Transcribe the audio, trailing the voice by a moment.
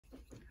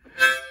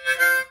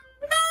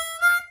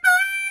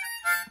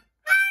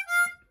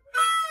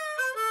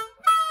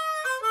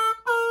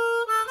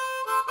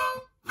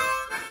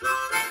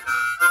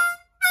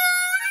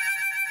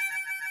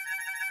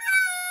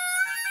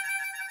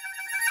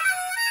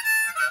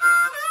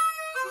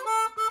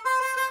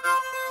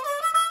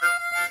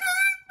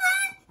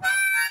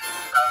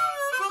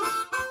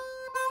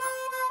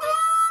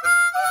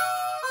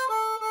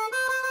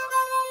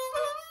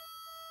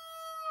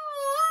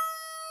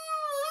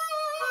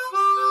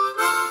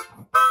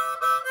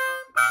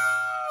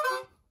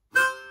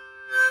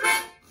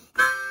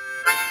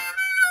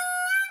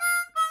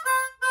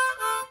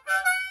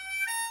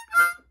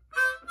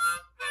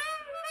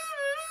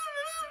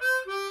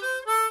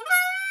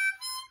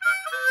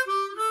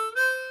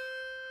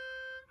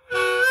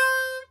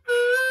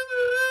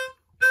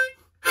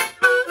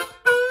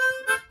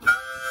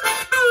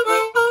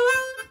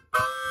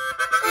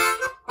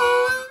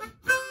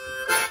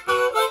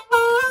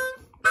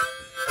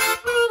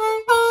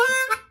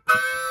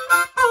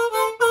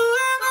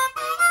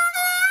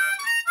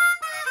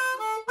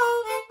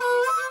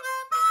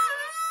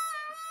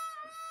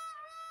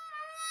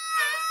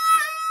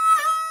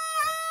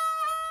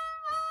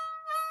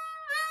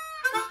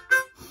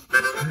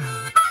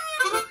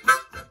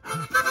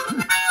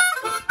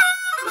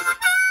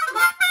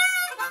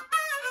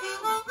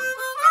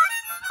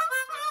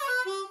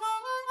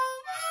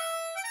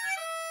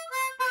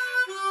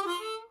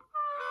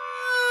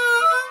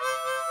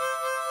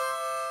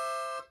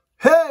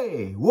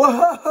Hey,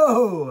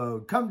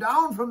 whoa, come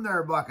down from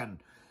there,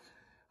 bucking.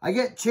 I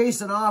get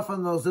chasing off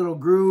on those little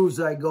grooves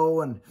I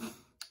go, and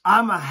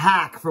I'm a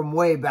hack from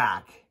way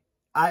back.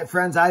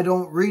 Friends, I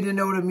don't read a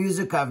note of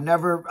music. I've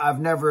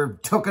never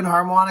taken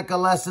harmonica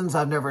lessons.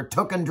 I've never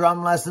taken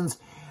drum lessons.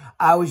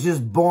 I was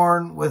just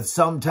born with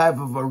some type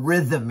of a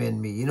rhythm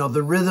in me. You know,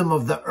 the rhythm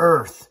of the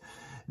earth.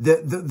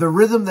 The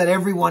rhythm that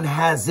everyone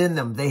has in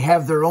them. They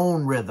have their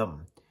own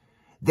rhythm.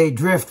 They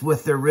drift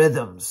with their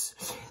rhythms.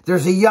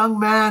 There's a young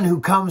man who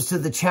comes to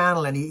the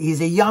channel, and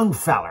he's a young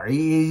fella.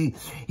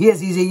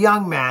 He's a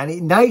young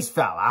man, nice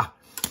fella,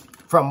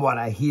 from what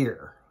I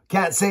hear.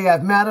 Can't say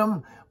I've met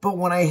him, but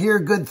when I hear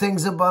good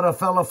things about a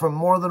fella from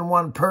more than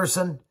one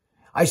person,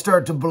 I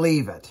start to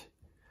believe it.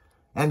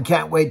 And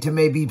can't wait to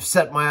maybe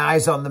set my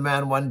eyes on the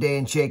man one day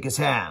and shake his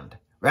hand,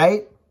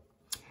 right?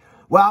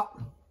 Well,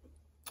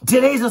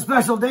 today's a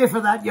special day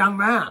for that young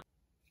man.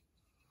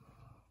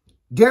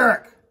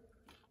 Derek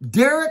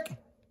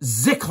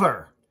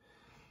Zickler.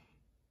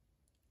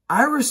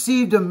 I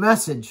received a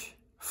message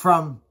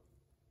from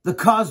the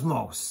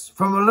cosmos,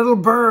 from a little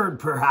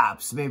bird,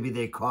 perhaps, maybe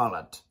they call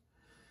it,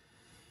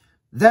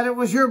 that it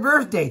was your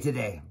birthday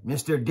today,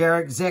 Mr.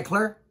 Derek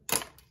Zickler.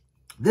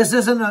 This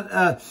isn't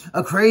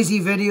a crazy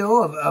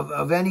video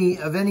of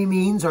any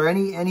means or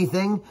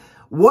anything.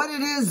 What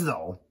it is,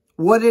 though,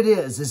 what it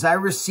is I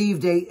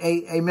received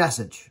a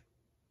message,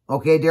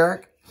 okay,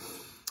 Derek,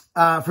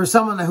 for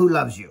someone who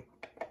loves you,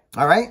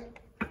 all right?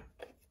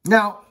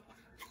 Now,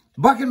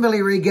 Buckin'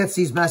 Billy Ray gets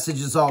these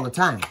messages all the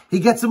time. He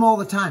gets them all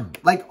the time,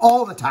 like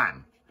all the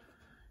time.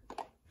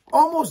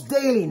 Almost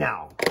daily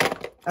now.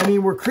 I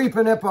mean, we're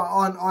creeping up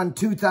on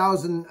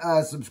 2,000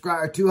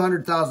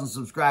 200,000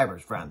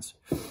 subscribers, friends.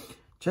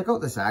 Check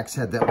out this axe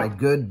head that my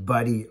good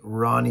buddy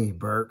Ronnie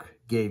Burke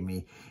gave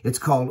me. It's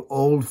called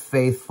Old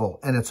Faithful,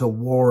 and it's a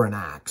Warren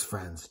axe,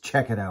 friends.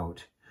 Check it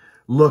out.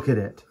 Look at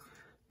it.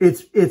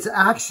 It's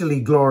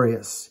actually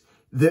glorious.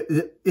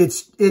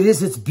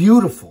 It's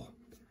beautiful.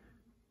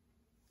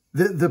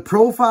 The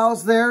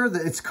profile's there.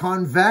 It's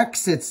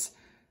convex.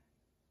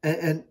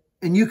 And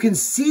you can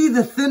see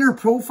the thinner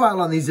profile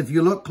on these if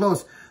you look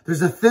close.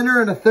 There's a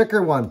thinner and a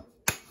thicker one.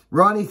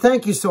 Ronnie,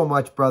 thank you so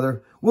much,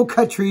 brother. We'll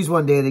cut trees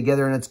one day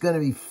together, and it's going to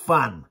be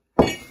fun.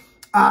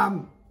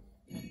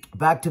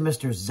 Back to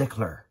Mr.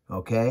 Zickler,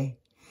 okay?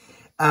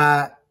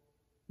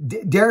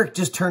 Derek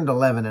just turned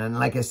 11, and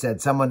like I said,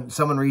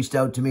 someone reached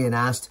out to me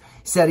and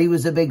said he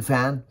was a big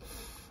fan,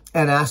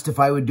 and asked if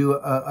I would do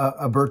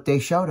a birthday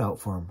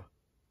shout-out for him.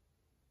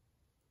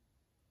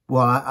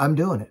 Well, I'm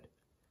doing it.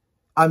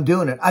 I'm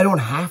doing it. I don't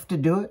have to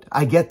do it.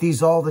 I get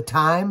these all the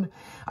time.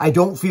 I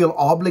don't feel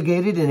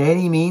obligated in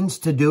any means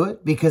to do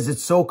it because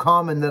it's so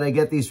common that I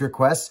get these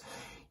requests.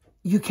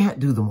 You can't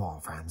do them all,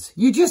 friends.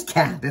 You just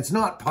can't. It's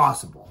not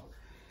possible.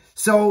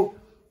 So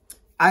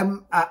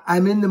I'm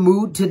in the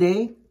mood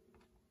today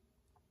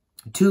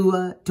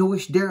to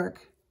wish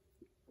Derek.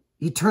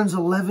 He turns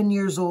 11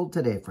 years old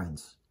today,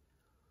 friends.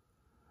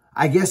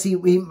 I guess he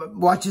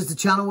watches the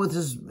channel with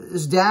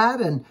his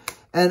dad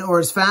or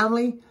his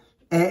family,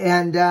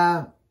 and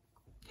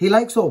he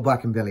likes old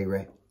Buckin' Billy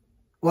Ray.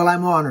 Well,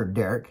 I'm honored,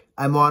 Derek.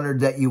 I'm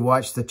honored that you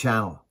watched the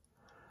channel.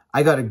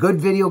 I got a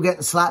good video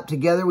getting slapped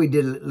together. We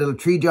did a little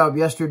tree job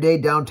yesterday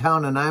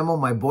downtown Nanaimo.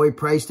 My boy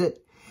priced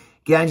it.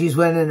 Ganges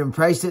went in and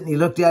priced it, and he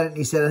looked at it, and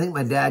he said, I think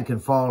my dad can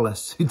follow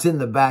us. It's in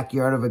the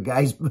backyard of a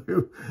guy's...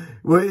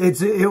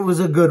 It was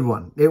a good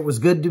one. It was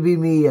good to be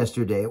me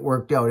yesterday. It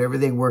worked out.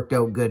 Everything worked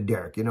out good,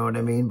 Derek. You know what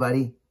I mean,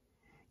 buddy?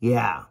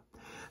 Yeah.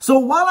 So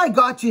while I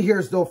got you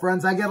here, though,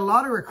 friends, I get a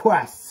lot of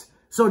requests.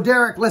 So,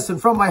 Derek, listen,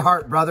 from my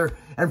heart, brother,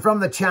 and from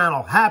the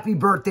channel, happy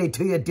birthday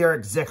to you,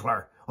 Derek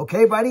Zickler.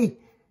 Okay, buddy?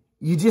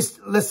 You just,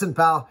 listen,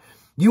 pal.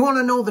 You want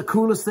to know the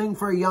coolest thing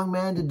for a young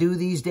man to do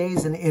these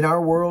days in our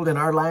world, in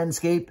our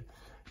landscape?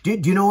 Do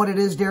you know what it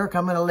is, Derek?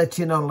 I'm going to let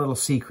you in on a little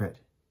secret.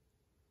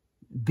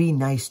 Be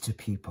nice to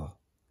people.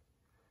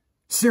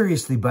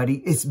 Seriously, buddy,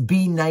 it's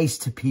be nice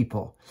to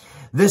people.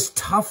 This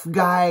tough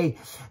guy,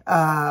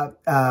 I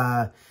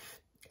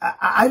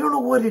don't know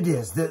what it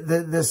is.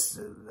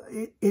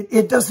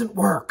 It doesn't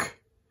work.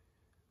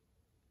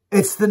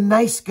 It's the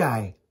nice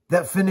guy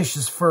that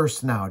finishes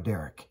first now,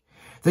 Derek.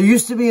 There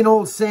used to be an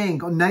old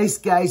saying, nice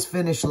guys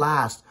finish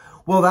last.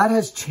 Well, that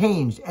has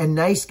changed, and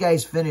nice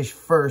guys finish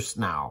first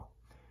now.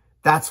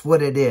 That's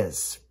what it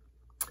is.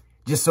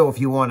 Just so if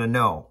you want to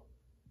know.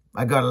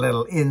 I got a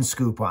little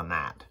in-scoop on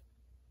that.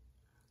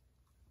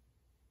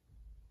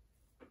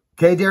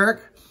 Okay,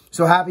 Derek?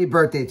 So happy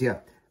birthday to you.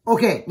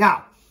 Okay,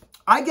 now,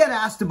 I get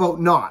asked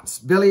about knots.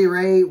 Billy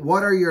Ray,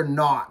 what are your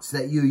knots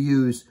that you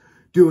use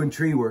doing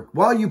tree work?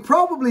 Well, you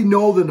probably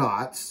know the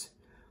knots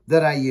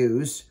that I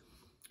use.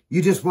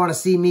 You just want to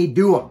see me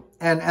do them.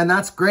 And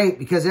that's great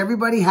because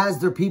everybody has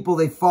their people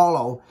they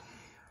follow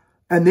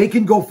and they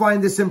can go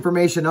find this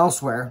information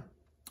elsewhere.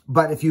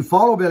 But if you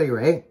follow Billy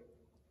Ray,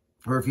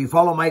 or if you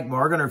follow Mike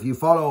Morgan, or if you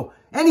follow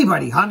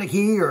anybody,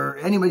 Haneke or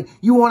anybody,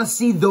 you want to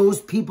see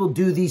those people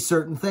do these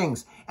certain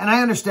things. And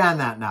I understand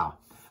that now.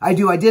 I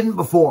do. I didn't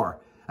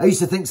before. I used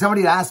to think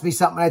somebody asked me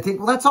something, and I think,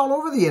 well, that's all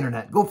over the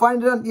internet. Go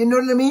find it on, you know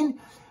what I mean?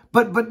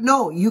 But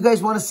no, you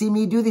guys want to see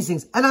me do these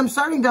things. And I'm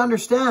starting to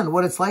understand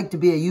what it's like to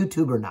be a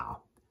YouTuber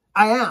now.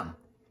 I am.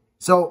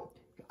 So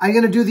I'm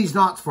going to do these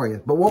knots for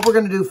you. But what we're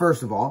going to do,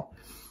 first of all,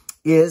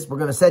 is we're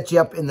going to set you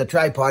up in the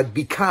tripod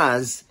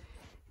because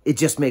it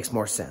just makes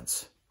more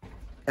sense.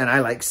 And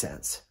I like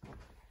sense.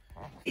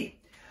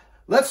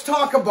 Let's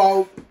talk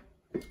about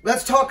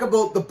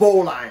the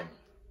bowline.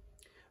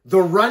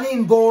 The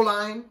running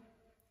bowline,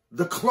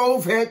 the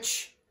clove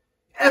hitch,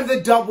 and the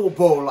double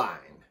bowline.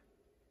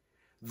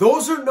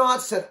 Those are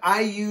knots that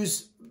I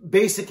use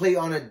basically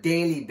on a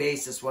daily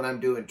basis when I'm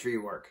doing tree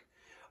work.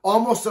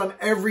 Almost on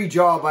every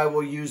job I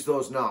will use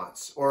those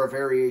knots or a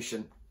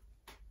variation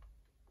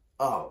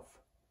of.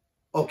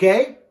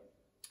 Okay?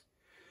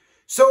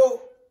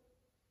 So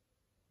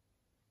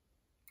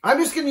I'm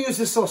just going to use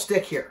this little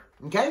stick here,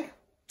 okay?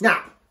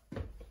 Now,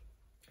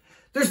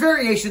 there's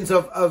variations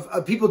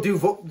of people do,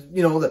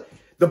 you know,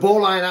 the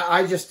bowline.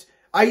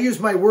 I use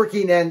my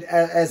working end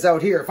as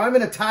out here. If I'm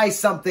going to tie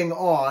something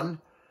on,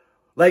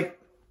 like,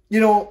 you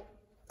know,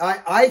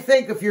 I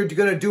think if you're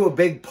going to do a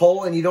big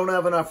pull and you don't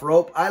have enough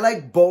rope, I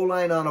like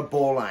bowline on a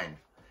bowline.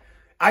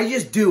 I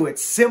just do.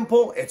 It's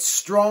simple. It's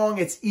strong.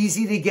 It's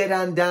easy to get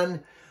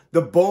undone.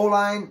 The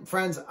bowline,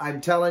 friends,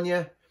 I'm telling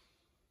you,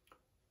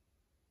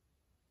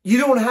 you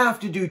don't have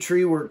to do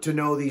tree work to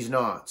know these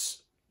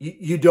knots.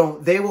 You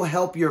don't. They will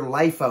help your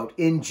life out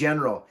in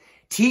general.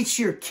 Teach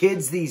your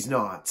kids these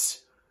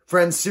knots.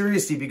 Friends,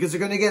 seriously, because they're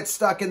going to get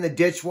stuck in the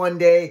ditch one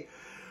day.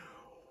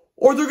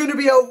 Or they're going to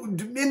be out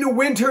in the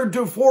winter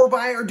to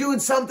 4x or doing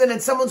something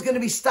and someone's going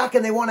to be stuck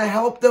and they want to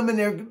help them. And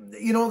they're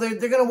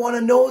going to want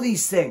to know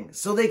these things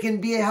so they can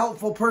be a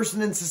helpful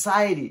person in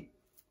society.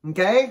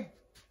 Okay?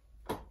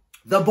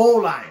 The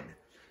bowline.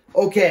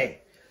 Okay.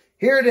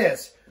 Here it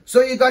is.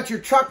 So you got your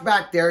truck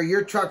back there.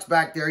 Your truck's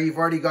back there. You've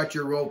already got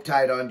your rope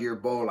tied onto your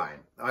bowline,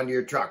 onto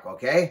your truck,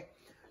 okay?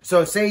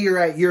 So say you're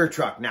at your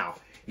truck now.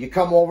 You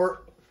come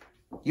over,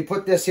 you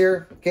put this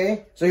here,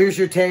 okay? So here's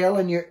your tail,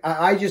 and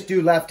I just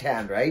do left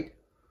hand, right?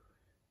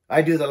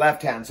 I do the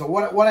left hand. So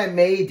what I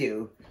may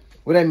do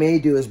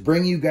is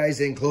bring you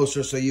guys in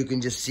closer so you can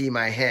just see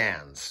my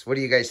hands. What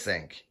do you guys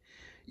think?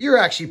 You're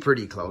actually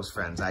pretty close,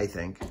 friends, I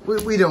think.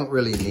 We don't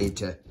really need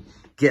to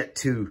get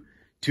too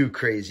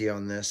crazy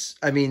on this.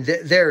 I mean,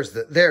 there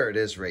it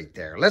is right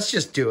there. Let's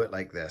just do it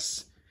like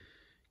this.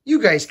 You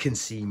guys can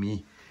see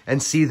me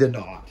and see the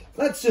knot.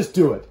 Let's just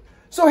do it.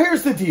 So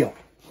here's the deal.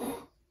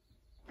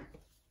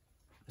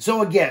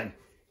 So again,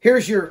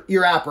 here's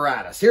your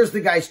apparatus. Here's the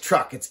guy's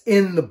truck. It's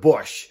in the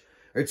bush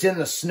or it's in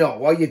the snow.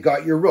 Well, you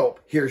got your rope.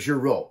 Here's your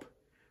rope.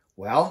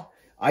 Well,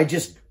 I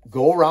just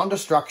go around the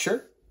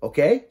structure,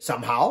 okay,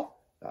 somehow,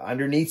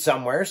 underneath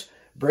somewheres.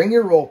 Bring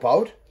your rope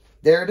out.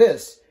 There it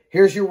is.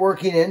 Here's your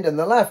working end in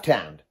the left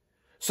hand.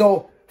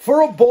 So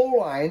for a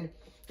bowline,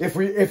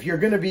 if you're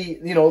going to be,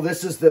 you know,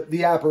 this is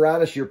the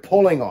apparatus you're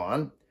pulling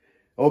on,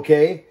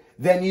 okay,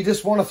 then you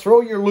just want to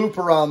throw your loop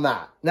around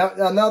that.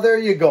 Now there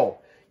you go.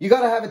 You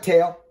got to have a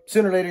tail.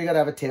 Sooner or later, you got to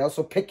have a tail.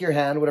 So pick your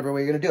hand, whatever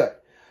way you're going to do it.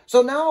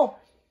 So now,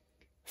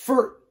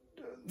 for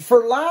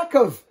lack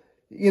of,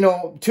 you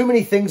know, too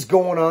many things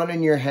going on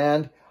in your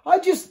hand, I'll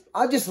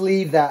just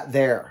leave that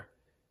there.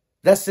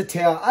 That's the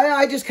tail.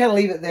 I just kind of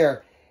leave it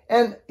there.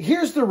 And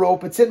here's the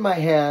rope. It's in my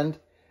hand.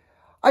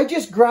 I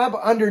just grab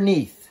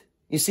underneath.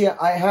 You see,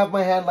 I have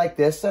my hand like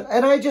this,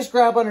 and I just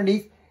grab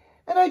underneath,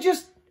 and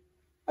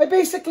I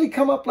basically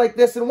come up like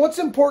this. And what's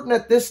important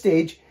at this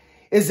stage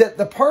is that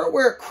the part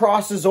where it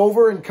crosses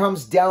over and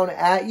comes down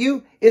at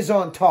you is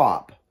on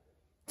top.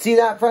 See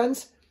that,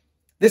 friends?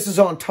 This is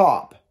on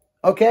top,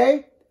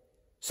 okay?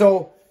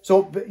 So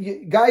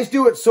guys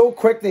do it so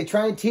quick. They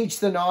try and teach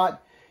the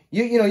knot.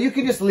 You know, you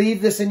can just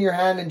leave this in your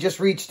hand and just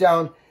reach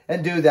down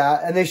and do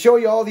that. And they show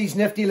you all these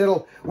nifty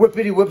little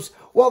whippity whips.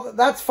 Well,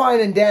 that's fine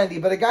and dandy,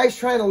 but a guy's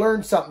trying to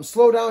learn something.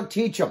 Slow down,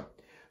 teach him.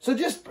 So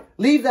just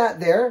leave that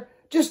there.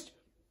 Just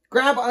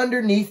grab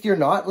underneath your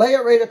knot, lay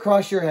it right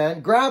across your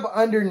hand, grab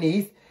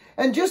underneath,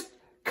 and just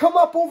come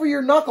up over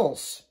your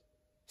knuckles.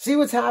 See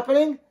what's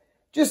happening?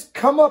 Just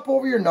come up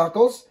over your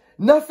knuckles.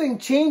 Nothing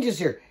changes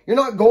here. You're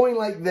not going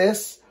like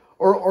this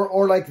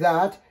or like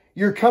that.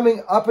 You're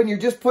coming up and you're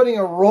just putting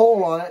a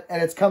roll on it,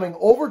 and it's coming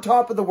over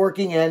top of the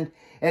working end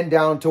and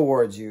down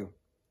towards you.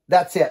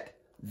 That's it.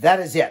 That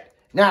is it.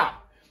 Now,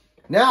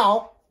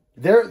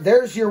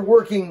 there's your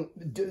working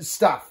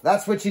stuff.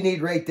 That's what you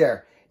need right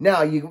there.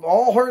 Now, you've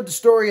all heard the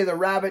story of the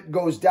rabbit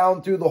goes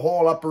down through the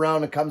hole, up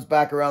around, and comes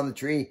back around the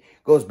tree,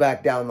 goes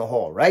back down the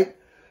hole, right?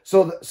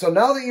 So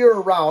now that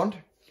you're around,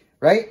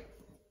 right,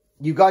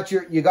 you got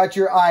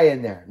your eye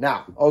in there.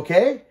 Now,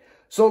 okay?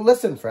 So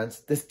listen, friends,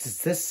 this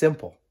is this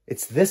simple.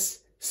 It's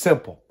this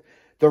simple.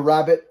 The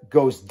rabbit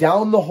goes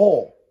down the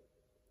hole.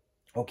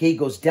 Okay, he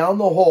goes down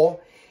the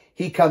hole.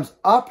 He comes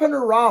up and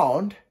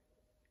around.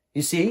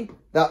 You see,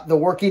 the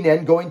working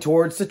end going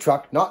towards the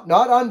truck, not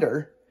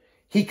under.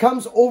 He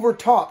comes over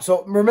top.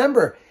 So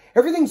remember,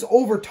 everything's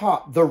over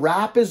top. The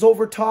wrap is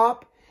over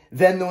top.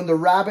 Then when the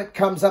rabbit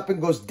comes up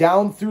and goes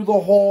down through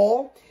the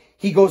hole,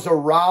 he goes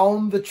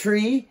around the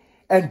tree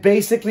and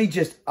basically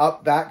just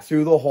up back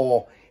through the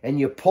hole. And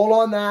you pull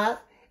on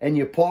that and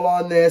you pull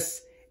on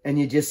this and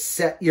you just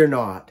set your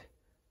knot.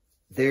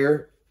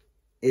 There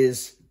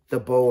is the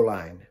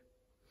bowline.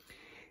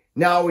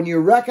 Now, when you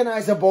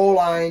recognize a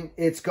bowline,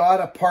 it's got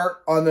a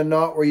part on the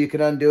knot where you can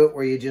undo it,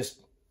 where you just,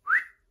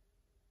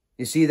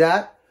 you see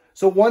that?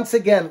 So once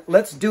again,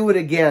 let's do it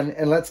again,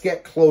 and let's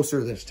get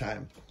closer this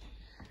time.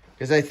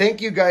 Because I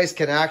think you guys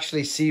can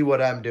actually see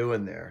what I'm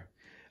doing there.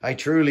 I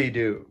truly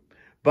do.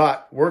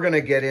 But we're going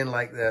to get in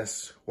like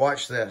this.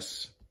 Watch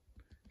this.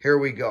 Here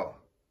we go.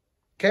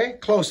 Okay,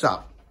 close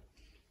up.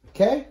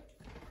 Okay?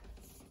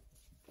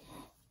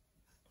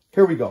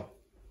 Here we go.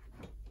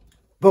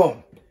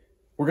 Boom.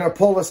 We're going to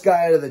pull this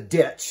guy out of the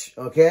ditch,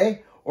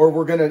 okay? Or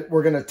we're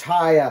going to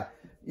tie a,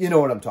 you know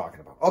what I'm talking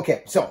about.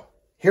 Okay, so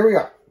here we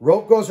are.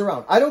 Rope goes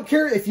around. I don't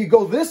care if you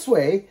go this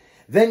way,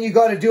 then you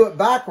got to do it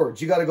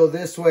backwards. You got to go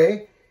this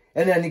way,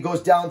 and then it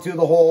goes down through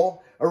the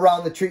hole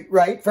around the tree,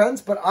 right,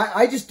 friends? But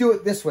I just do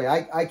it this way.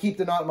 I keep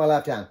the knot in my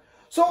left hand.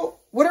 So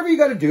whatever you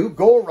got to do,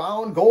 go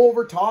around, go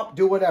over top,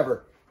 do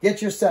whatever.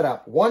 Get your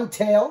setup. One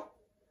tail,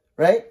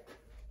 right?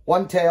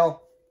 One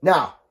tail.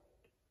 Now,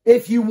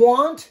 if you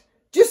want,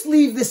 just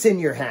leave this in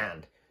your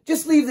hand.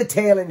 Just leave the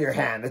tail in your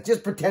hand.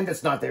 Just pretend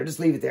it's not there. Just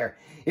leave it there.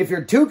 If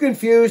you're too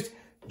confused,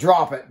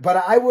 drop it. But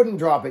I wouldn't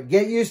drop it.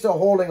 Get used to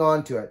holding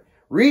on to it.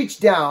 Reach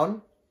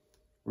down,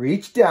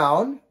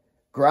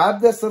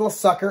 grab this little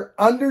sucker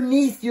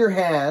underneath your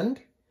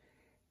hand,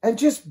 and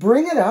just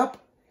bring it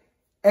up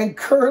and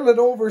curl it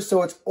over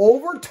so it's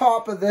over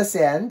top of this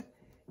end,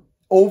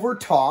 over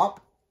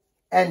top,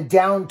 and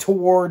down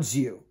towards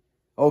you.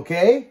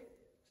 Okay?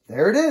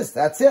 There it is.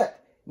 That's it.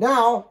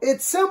 Now,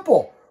 it's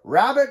simple.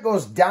 Rabbit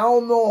goes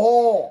down the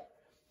hole.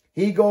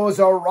 He goes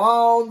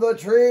around the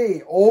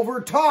tree,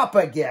 over top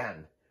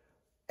again,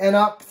 and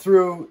up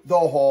through the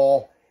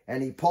hole.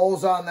 And he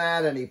pulls on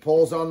that, and he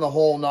pulls on the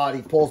whole knot.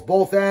 He pulls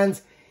both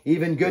ends.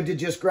 Even good to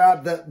just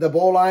grab the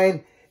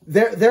bowline.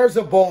 There's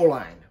a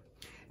bowline.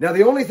 Now,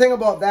 the only thing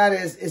about that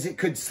is it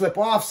could slip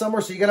off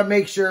somewhere, so you got to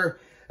make sure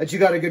that you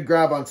got a good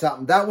grab on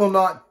something. That will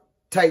not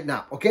tighten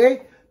up,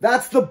 okay?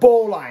 That's the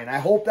bowline. I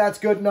hope that's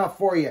good enough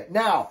for you.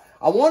 Now,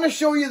 I want to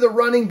show you the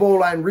running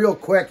bowline real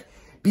quick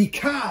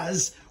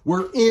because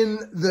we're in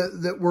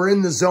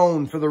the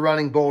zone for the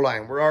running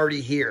bowline. We're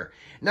already here.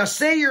 Now,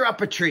 say you're up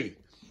a tree.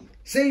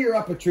 Say you're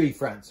up a tree,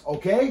 friends,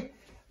 okay?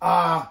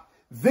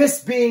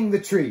 This being the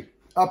tree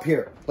up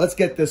here. Let's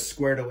get this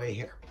squared away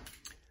here.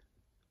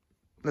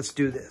 Let's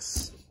do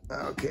this.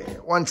 Okay,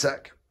 one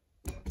sec.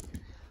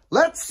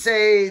 Let's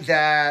say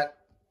that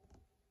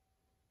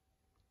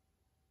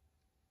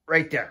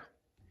right there.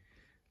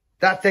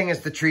 That thing is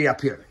the tree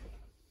up here.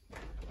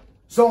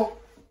 So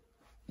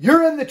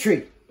you're in the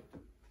tree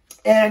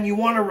and you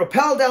want to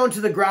rappel down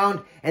to the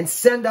ground and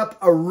send up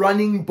a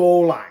running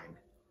bowline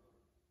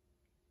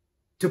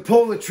to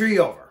pull the tree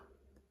over.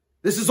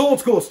 This is old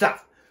school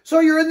stuff. So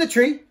you're in the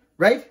tree,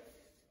 right?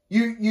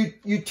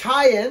 You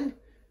tie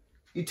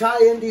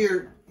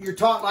into your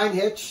taut line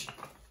hitch,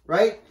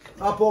 right?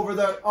 Up over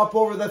the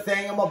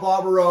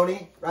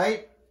thingamabobberoni,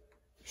 right?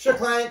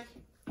 Shaklank,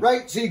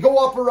 right? So you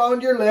go up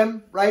around your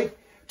limb, right?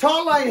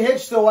 Taut line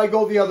hitch, though, I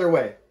go the other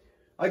way.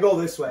 I go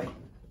this way.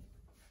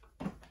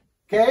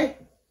 Okay?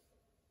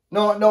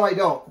 No, I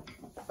don't.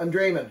 I'm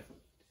dreaming.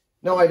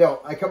 No, I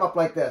don't. I come up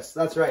like this.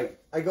 That's right.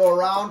 I go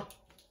around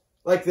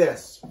like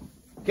this.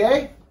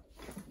 Okay?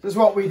 This is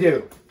what we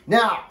do.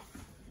 Now,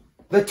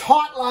 the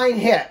taut line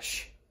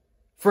hitch,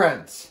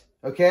 friends.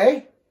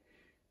 Okay?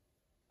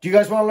 Do you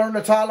guys want to learn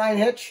the taut line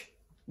hitch?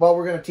 Well,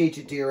 we're going to teach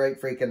it to you right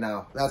freaking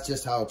now. That's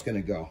just how it's going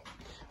to go.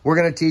 We're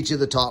going to teach you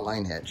the taut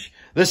line hitch.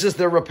 This is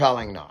the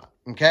rappelling knot.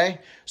 Okay,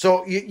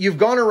 so you've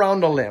gone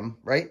around a limb,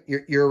 right?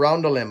 You're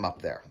around a limb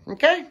up there.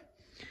 Okay,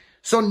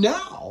 so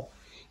now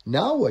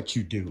what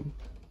you do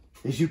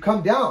is you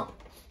come down.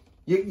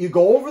 You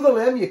go over the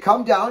limb, you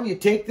come down, you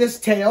take this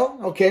tail,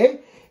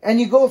 okay?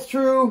 And you go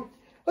through,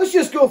 let's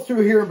just go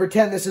through here and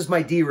pretend this is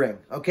my D-ring,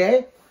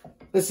 okay?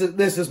 This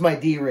is my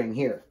D-ring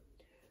here.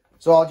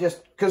 So I'll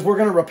just, because we're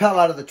going to rappel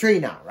out of the tree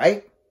now,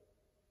 right?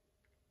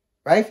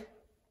 Right?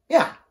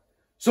 Yeah.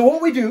 So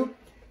what we do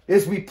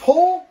is we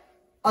pull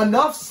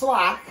enough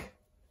slack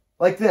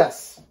like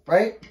this,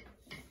 right?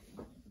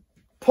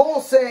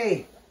 Pull,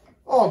 say,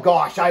 oh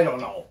gosh, I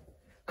don't know,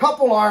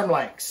 couple arm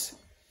lengths,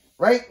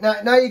 right?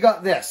 Now you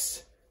got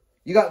this.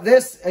 You got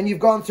this and you've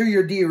gone through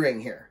your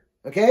D-ring here,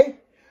 okay?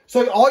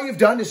 So all you've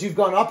done is you've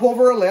gone up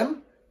over a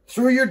limb,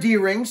 through your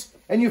D-rings,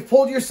 and you've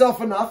pulled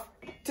yourself enough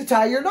to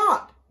tie your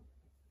knot.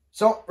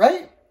 So,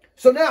 right?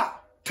 So now,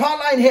 taut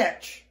line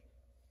hitch.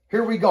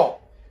 Here we go.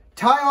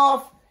 Tie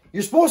off.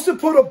 You're supposed to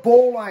put a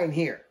bow line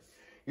here.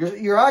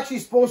 You're actually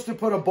supposed to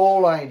put a bow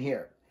line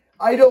here.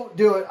 I don't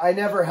do it. I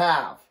never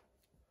have.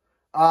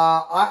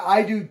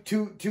 I do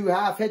two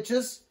half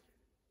hitches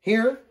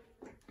here,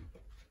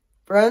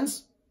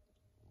 friends.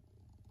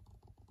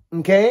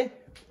 Okay,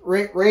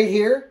 right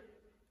here,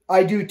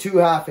 I do 2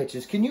 half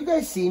hitches. Can you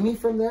guys see me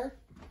from there?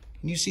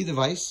 Can you see the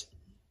vise?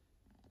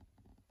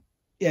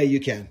 Yeah, you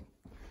can.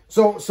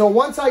 So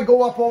once I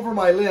go up over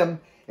my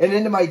limb and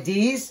into my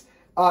D's,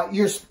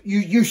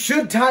 you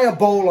should tie a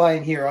bow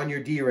line here on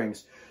your D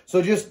rings.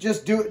 So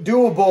just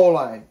do a bow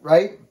line,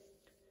 right?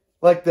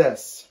 Like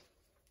this.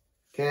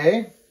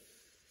 Okay.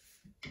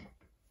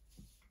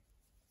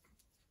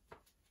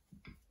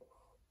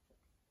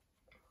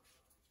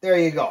 There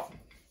you go.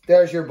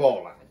 There's your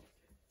bow line.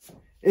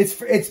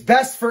 It's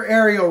best for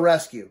aerial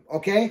rescue,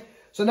 okay?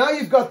 So now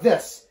you've got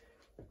this.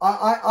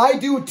 I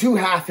do 2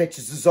 half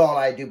hitches is all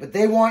I do, but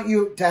they want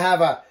you to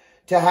have a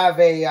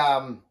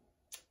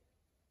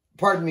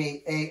pardon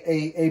me,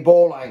 a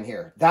bow line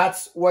here.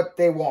 That's what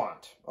they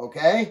want,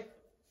 okay?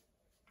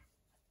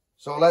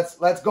 So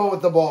let's go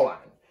with the bow line.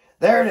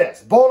 There it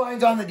is. Bow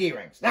lines on the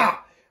D-rings. Now,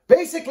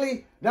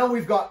 basically, now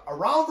we've got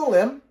around the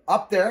limb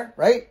up there,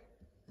 right?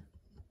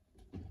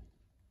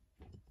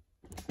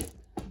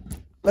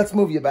 Let's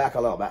move you back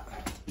a little bit.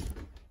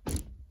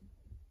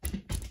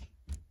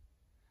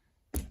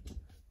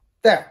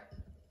 There,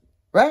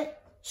 right?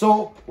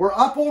 So we're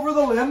up over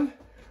the limb.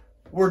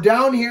 We're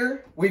down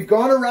here. We've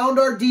gone around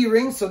our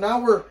D-ring. So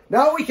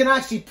now we can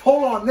actually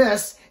pull on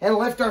this and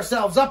lift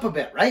ourselves up a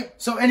bit, right?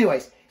 So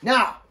anyways,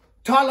 now,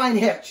 taut line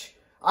hitch.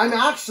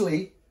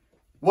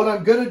 What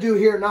I'm going to do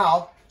here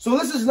now, so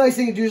this is a nice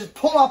thing to do, just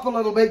pull up a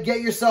little bit,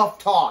 get yourself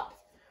taut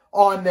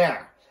on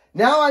there.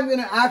 Now I'm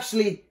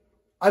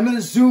going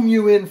to zoom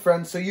you in,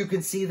 friends, so you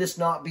can see this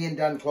knot being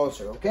done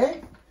closer,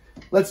 okay?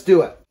 Let's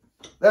do it.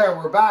 There,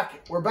 we're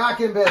back. We're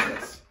back in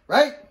business,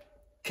 right?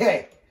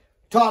 Okay,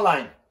 taut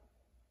line.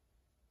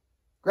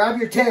 Grab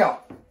your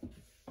tail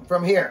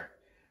from here.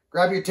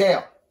 Grab your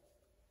tail.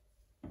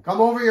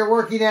 Come over your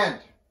working end.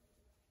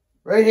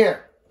 Right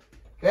here,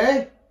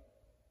 okay?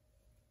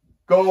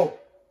 Go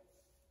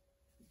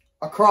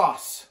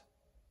across.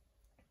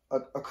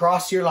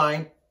 Across your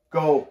line.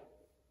 Go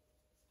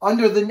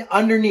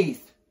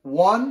underneath.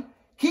 1.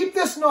 Keep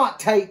this knot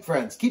tight,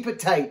 friends. Keep it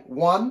tight.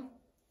 1,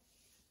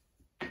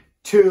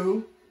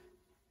 2.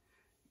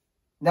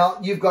 Now,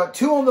 you've got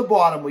 2 on the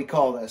bottom, we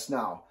call this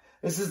now.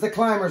 This is the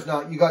climber's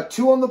knot. You got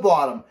 2 on the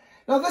bottom.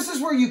 Now, this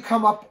is where you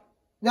come up.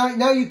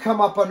 Now you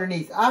come up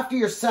underneath. After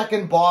your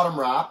second bottom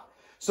wrap.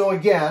 So,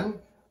 again,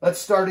 let's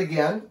start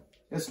again.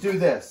 Let's do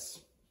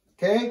this.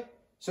 Okay?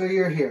 So,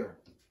 you're here.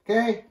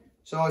 Okay?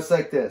 So, it's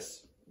like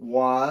this.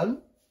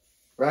 1,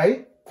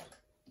 right?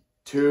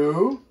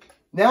 2.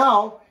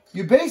 Now,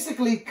 you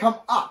basically come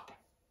up.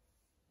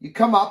 You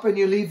come up and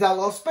you leave that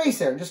little space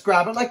there. And just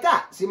grab it like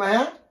that. See my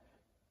hand?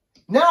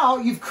 Now,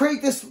 you've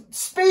created this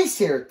space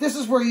here. This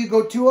is where you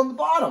go 2 on the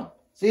bottom.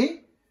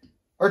 See?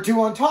 Or 2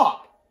 on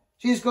top.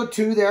 So you just go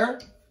 2 there,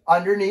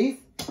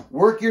 underneath.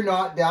 Work your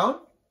knot down.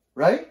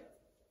 Right?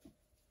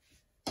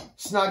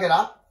 Snug it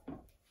up.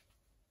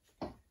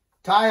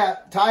 Tie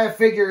a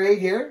figure 8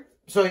 here.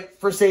 So,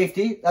 for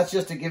safety. That's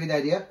just to give you an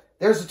idea.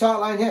 There's the taut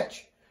line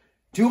hitch.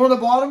 2 on the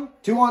bottom,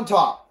 2 on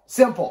top.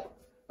 Simple.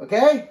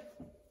 Okay?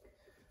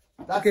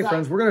 Okay,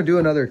 friends, we're going to do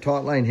another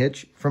taut line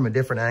hitch from a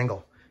different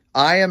angle.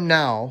 I am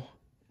now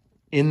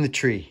in the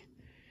tree.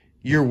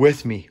 You're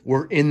with me.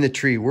 We're in the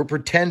tree. We're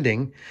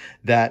pretending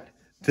that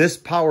this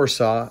power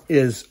saw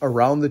is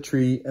around the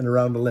tree and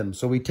around the limb.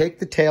 So we take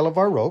the tail of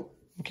our rope.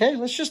 Okay,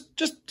 let's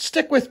just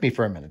stick with me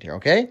for a minute here,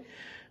 okay?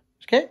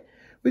 Okay?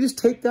 We just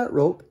take that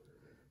rope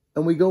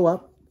and we go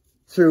up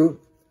through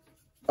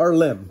our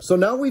limb. So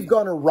now we've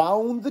gone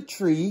around the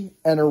tree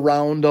and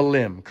around a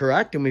limb,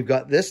 correct? And we've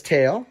got this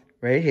tail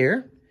right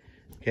here.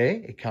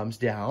 Okay, it comes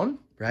down,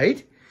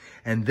 right?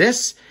 And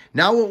this,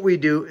 now what we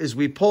do is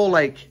we pull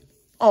like,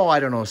 oh, I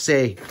don't know,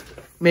 say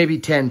maybe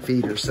 10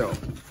 feet or so.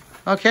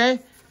 Okay?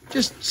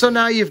 Just, so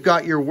now you've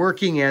got your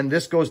working end.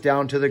 This goes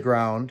down to the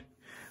ground.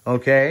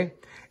 Okay?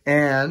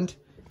 And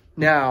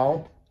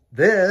now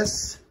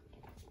this,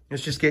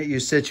 let's just get you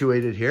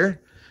situated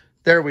here.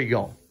 There we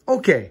go.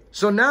 Okay,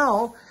 so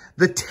now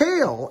the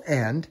tail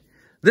end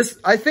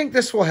I think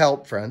this will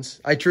help, friends.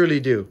 I truly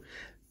do.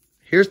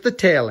 Here's the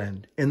tail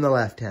end in the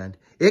left hand.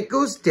 It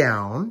goes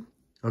down,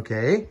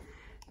 okay?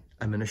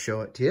 I'm going to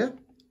show it to you.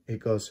 It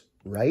goes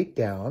right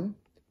down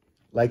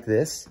like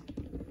this.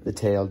 The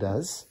tail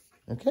does,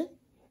 okay?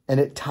 And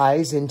it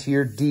ties into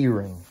your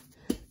D-ring,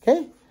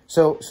 okay?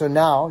 So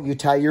now you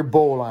tie your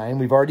bowline.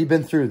 We've already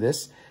been through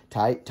this.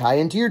 Tie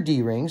into your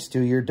D-rings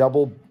to your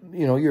double,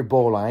 your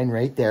bowline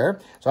right there.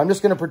 So I'm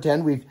just going to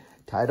pretend we've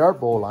tied our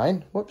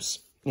bowline, whoops,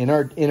 in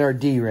our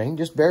D-ring.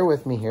 Just bear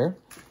with me here.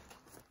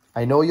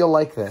 I know you'll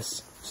like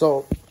this.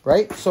 So,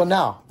 right? So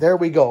now, there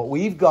we go.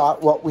 We've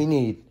got what we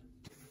need.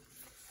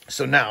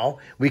 So now,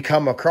 we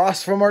come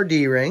across from our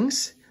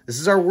D-rings.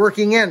 This is our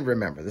working end,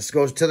 remember. This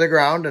goes to the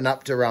ground and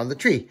up to around the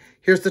tree.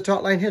 Here's the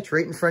taut line hitch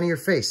right in front of your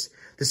face.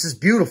 This is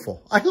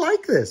beautiful. I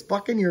like this.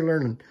 Bucking, you're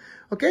learning.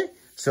 Okay?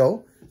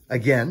 So,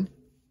 again,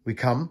 we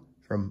come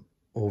from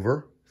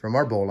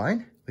our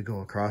bowline. We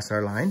go across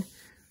our line.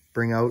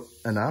 Bring out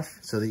enough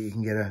so that you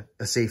can get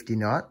a safety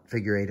knot,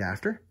 figure 8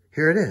 after.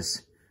 Here it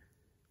is.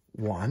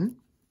 1,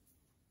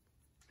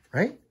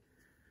 right?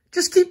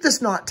 Just keep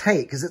this knot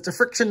tight because it's a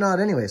friction knot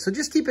anyway. So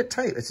just keep it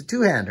tight. It's a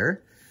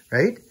 2-hander,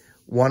 right?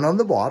 1 on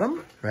the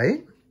bottom,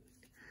 right?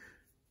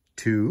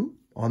 2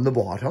 on the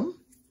bottom.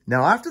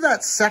 Now, after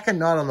that second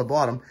knot on the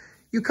bottom,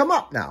 you come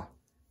up now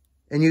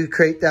and you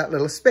create that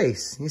little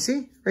space. You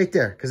see? Right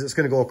there, because it's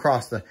going to go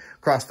across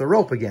the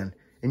rope again.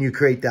 And you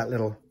create that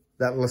little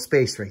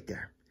space right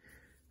there.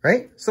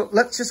 Right? So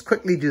let's just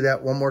quickly do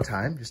that one more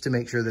time just to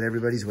make sure that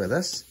everybody's with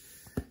us.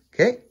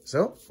 Okay,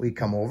 so we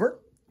come over.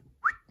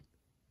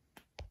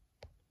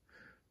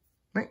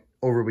 Right,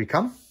 over we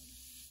come.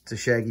 It's a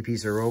shaggy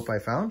piece of rope I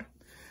found.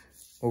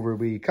 Over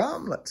we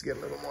come. Let's get a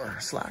little more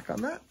slack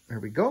on that. There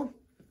we go.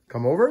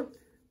 Come over.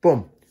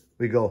 Boom.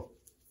 We go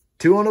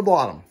 2 on the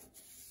bottom.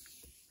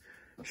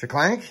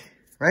 Shaklank,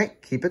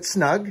 right? Keep it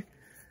snug.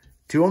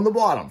 2 on the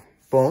bottom.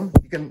 Boom.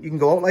 You can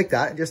go out like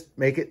that and just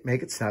make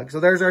it snug. So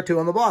there's our 2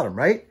 on the bottom,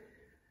 right?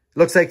 It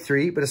looks like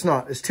 3, but it's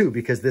not. It's 2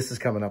 because this is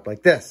coming up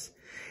like this.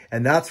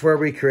 And that's where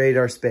we create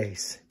our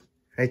space.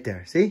 Right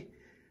there. See?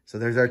 So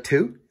there's our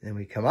 2. Then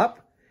we come up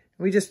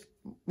and we just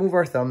move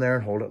our thumb there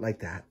and hold it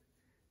like that.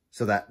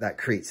 So that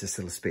creates this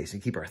little space.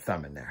 And keep our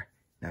thumb in there.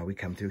 Now we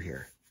come through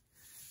here.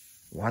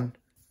 1.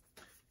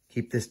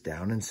 Keep this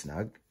down and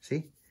snug.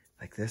 See?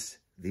 Like this.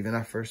 Leave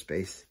enough for a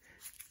space.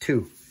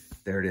 2.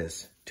 There it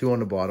is. 2 on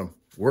the bottom.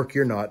 Work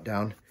your knot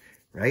down.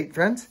 Right,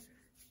 friends?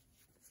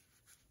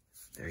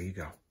 There you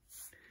go.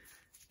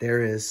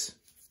 There is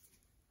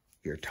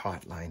your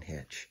taut line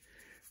hitch.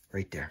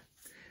 Right there.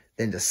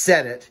 Then to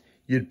set it,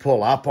 you'd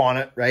pull up on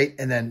it, right?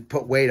 And then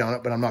put weight on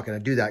it, but I'm not going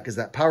to do that because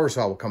that power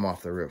saw will come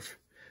off the roof.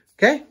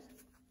 Okay?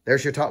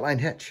 There's your taut line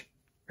hitch.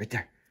 Right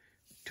there.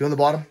 2 on the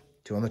bottom,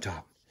 2 on the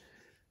top.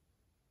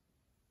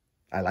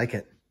 I like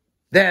it.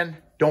 Then,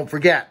 don't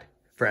forget,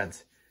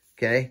 friends.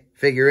 Okay?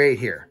 Figure 8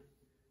 here.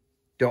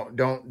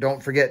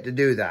 Don't forget to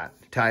do that.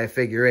 Tie a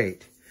figure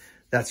 8.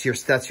 That's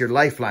your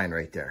lifeline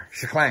right there.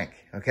 Shaklank,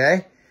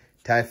 okay?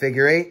 Tie a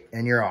figure 8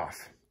 and you're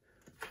off.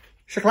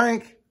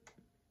 Shaklank.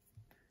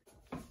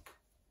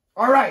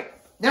 All right.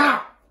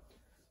 Now,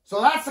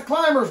 so that's the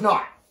climber's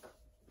knot.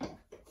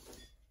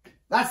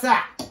 That's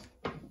that.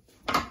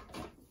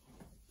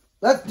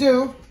 Let's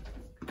do,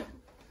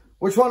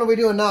 which one are we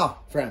doing now,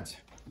 friends?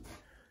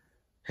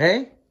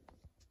 Hey?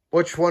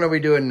 Which one are we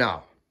doing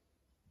now?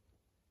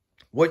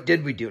 What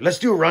did we do? Let's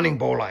do a running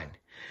bowline.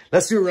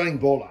 Let's do a running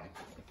bowline.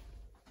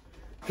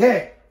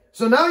 Okay,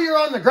 so now you're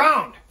on the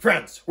ground,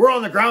 friends. We're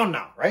on the ground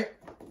now, right?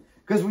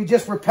 Because we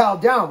just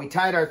rappelled down. We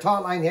tied our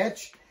taut line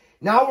hitch.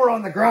 Now we're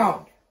on the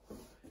ground.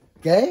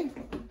 Okay?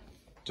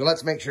 So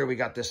let's make sure we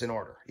got this in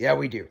order. Yeah,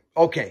 we do.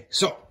 Okay,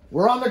 so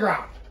we're on the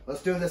ground.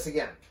 Let's do this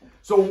again.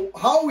 So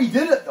how we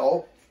did it,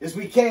 though, is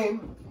we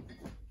came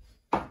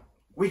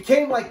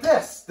like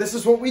this. This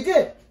is what we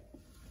did.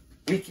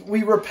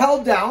 We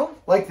rappelled down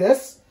like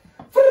this.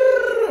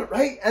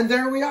 Right? And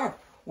there we are.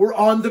 We're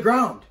on the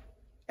ground.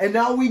 And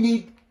now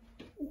we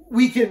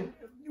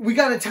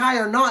got to tie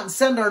our knot and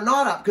send our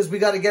knot up because we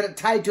got to get it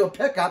tied to a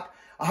pickup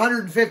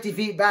 150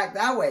 feet back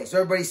that way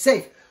so everybody's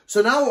safe.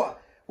 So now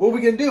what are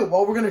we going to do?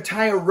 Well, we're going to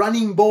tie a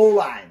running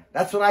bowline.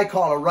 That's what I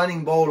call a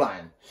running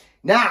bowline.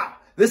 Now,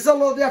 this is a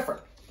little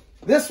different.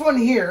 This one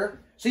here,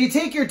 so you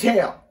take your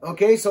tail,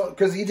 okay? So,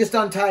 because you just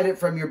untied it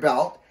from your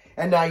belt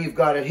and now you've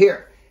got it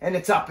here and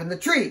it's up in the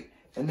tree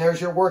and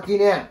there's your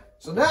working end.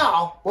 So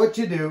now, what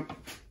you do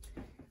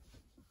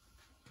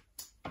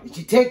is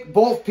you take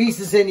both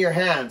pieces in your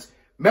hands.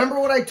 Remember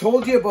what I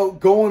told you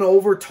about going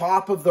over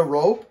top of the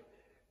rope?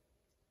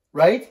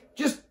 Right?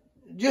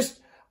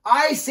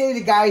 I say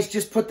to guys,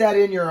 just put that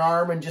in your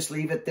arm and just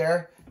leave it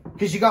there.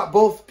 Because you got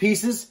both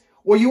pieces.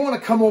 Or you want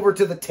to come over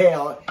to the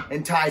tail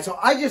and tie. So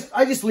I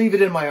just leave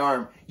it in my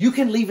arm. You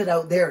can leave it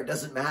out there. It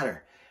doesn't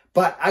matter.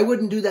 But I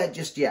wouldn't do that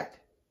just yet.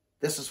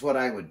 This is what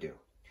I would do.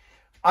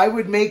 I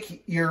would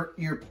make your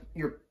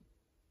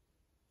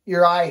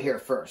eye here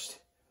first.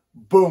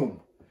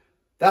 Boom.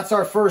 That's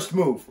our first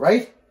move,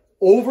 right?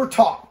 Over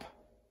top.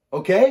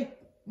 Okay?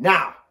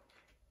 Now,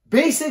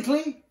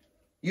 basically,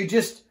 you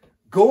just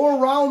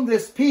go around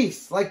this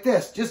piece like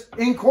this. Just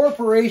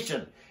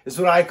incorporation is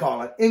what I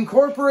call it.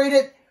 Incorporate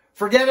it.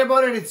 Forget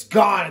about it. It's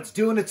gone. It's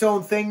doing its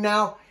own thing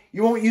now.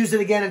 You won't use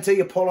it again until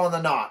you pull on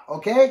the knot.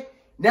 Okay?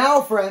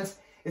 Now, friends,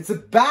 it's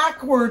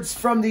backwards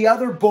from the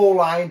other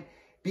bowline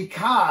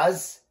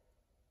because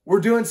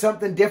we're doing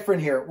something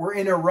different here. We're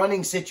in a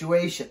running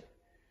situation.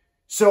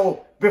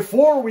 So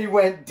before we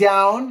went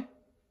down,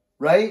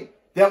 right?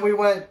 Then we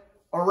went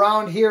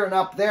around here and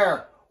up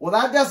there. Well,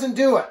 that doesn't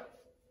do it.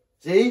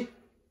 See?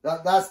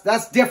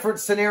 That's different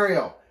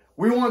scenario.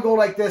 We want to go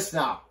like this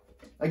now.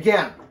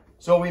 Again,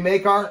 so we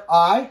make our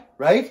eye,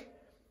 right?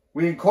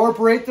 We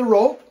incorporate the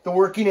rope, the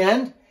working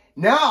end.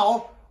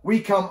 Now we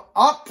come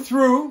up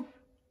through,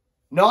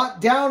 not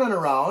down and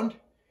around.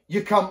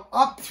 You come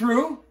up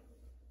through,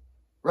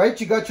 right?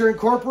 You got your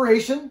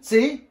incorporation,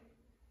 see?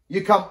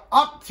 You come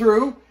up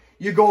through,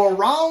 you go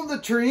around the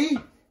tree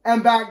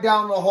and back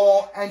down the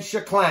hole and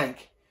shaklank.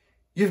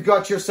 You've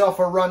got yourself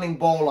a running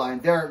bowline.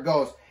 There it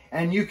goes.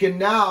 And you can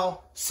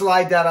now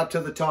slide that up to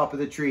the top of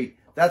the tree.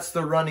 That's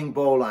the running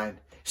bowline.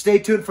 Stay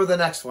tuned for the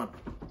next one.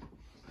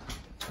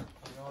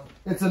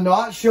 It's a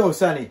knot show,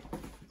 Sonny.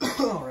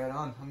 Oh, right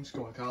on. I'm just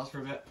going with Kyle's for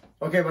a bit.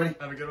 Okay, buddy.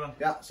 Have a good one.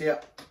 Yeah, see ya.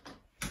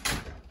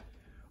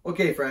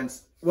 Okay,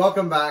 friends.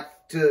 Welcome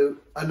back to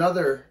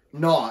another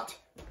knot.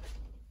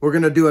 We're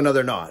going to do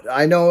another knot.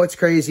 I know it's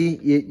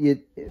crazy.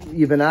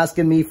 You've been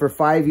asking me for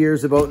 5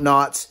 years about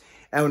knots,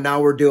 and now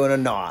we're doing a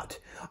knot.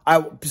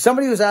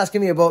 Somebody was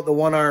asking me about the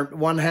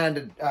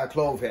one-handed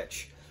clove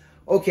hitch.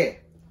 Okay,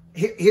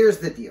 here's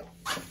the deal.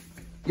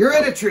 You're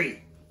in a tree.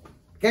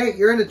 Okay,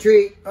 you're in a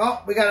tree.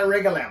 Oh, we got to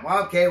rig a limb.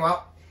 Okay,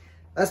 well,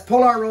 let's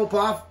pull our rope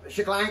off.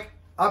 Shaklank.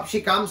 Up she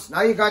comes.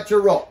 Now you got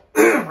your rope.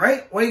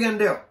 Right? What are you going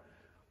to do?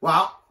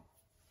 Well,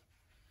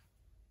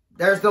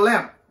 there's the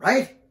limb,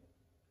 right?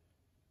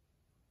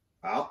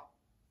 Well,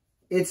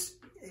 it's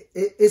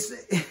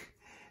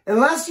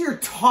unless you're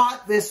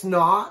taught this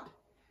knot,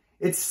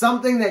 it's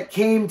something that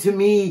came to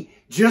me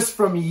just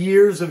from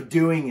years of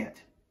doing it.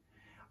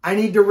 I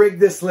need to rig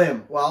this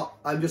limb. Well,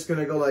 I'm just going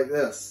to go like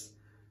this.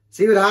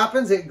 See what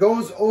happens? It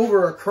goes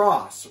over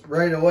across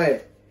right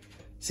away.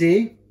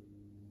 See?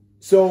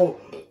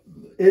 So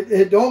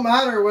it don't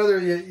matter whether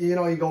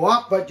you go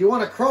up, but you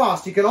want to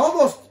cross. You can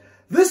almost,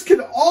 this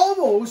can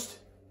almost,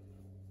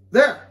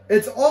 there.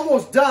 It's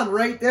almost done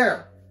right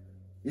there.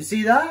 You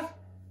see that?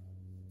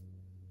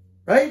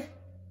 Right?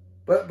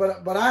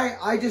 But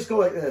I just go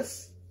like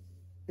this.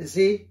 You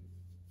see?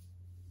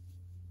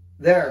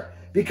 There.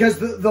 Because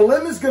the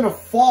limb is going to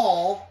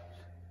fall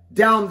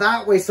down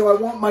that way. So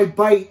I want my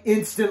bite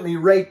instantly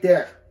right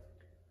there.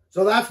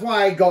 So that's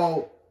why I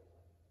go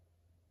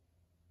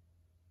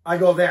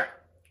there.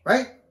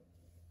 Right?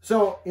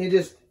 So you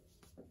just,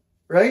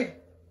 right?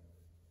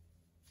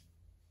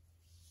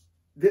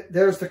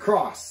 There's the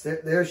cross.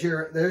 There's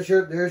your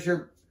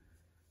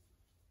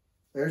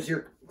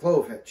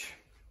clove hitch.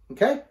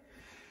 Okay?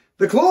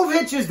 The clove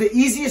hitch is the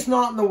easiest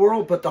knot in the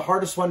world, but the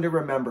hardest one to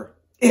remember.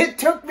 It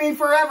took me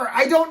forever.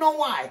 I don't know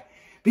why.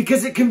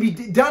 Because it can be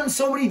done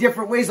so many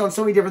different ways on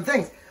so many different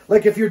things.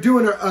 Like if you're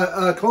doing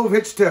a clove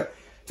hitch to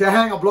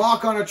hang a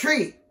block on a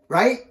tree,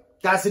 right?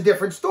 That's a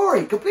different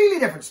story. Completely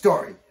different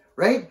story,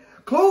 right?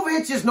 Clove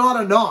hitch is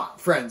not a knot,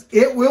 friends.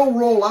 It will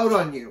roll out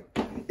on you.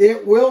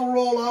 It will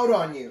roll out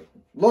on you.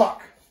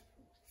 Look.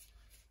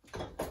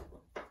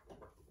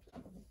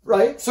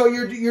 Right? So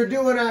you're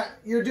doing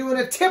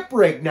a tip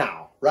rig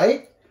now,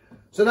 right?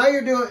 So now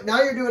you're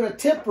doing a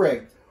tip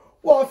rig.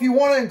 Well, if you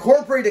want to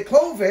incorporate a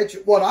clove hitch,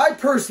 what I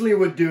personally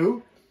would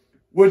do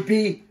would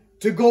be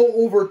to go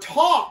over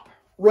top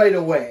right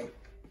away.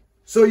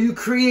 So you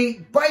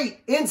create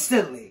bite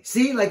instantly.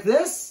 See, like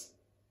this?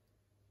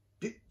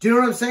 Do you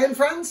know what I'm saying,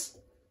 friends?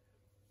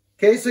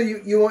 Okay, so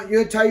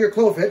you tie your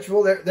clove hitch.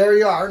 Well, there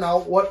you are. Now,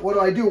 what do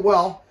I do?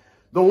 Well,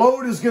 the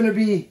load is going to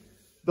be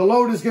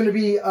going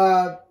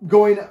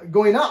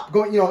up,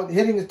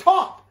 hitting the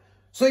top.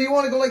 So you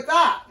want to go like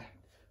that,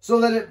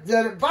 so that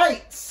it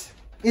bites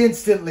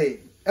instantly.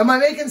 Am I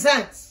making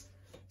sense?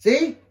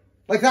 See?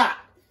 Like that.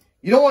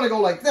 You don't want to go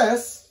like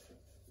this.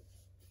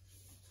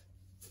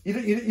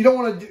 You don't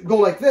want to go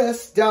like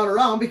this, down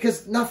around,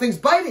 because nothing's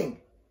biting.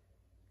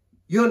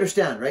 You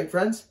understand, right,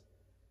 friends?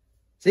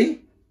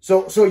 See?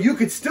 So you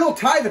could still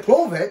tie the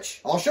clove hitch.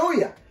 I'll show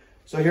you.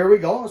 So here we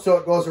go. So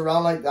it goes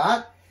around like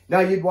that. Now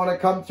you'd want to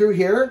come through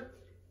here,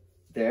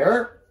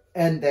 there,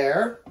 and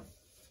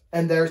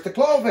there's the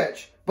clove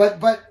hitch. But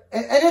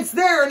it's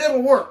there and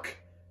it'll work.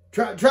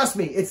 Trust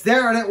me, it's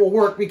there and it will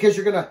work, because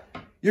you're gonna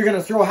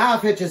throw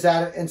half hitches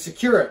at it and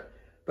secure it.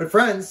 But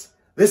friends,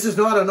 this is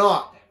not a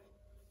knot.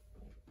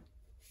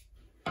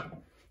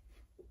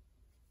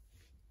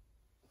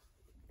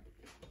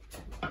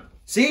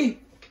 See?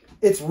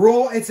 It's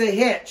a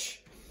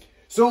hitch.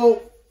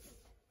 So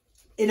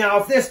now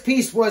if this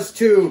piece was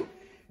to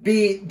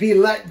be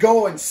let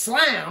go and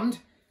slammed,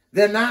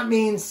 then that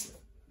means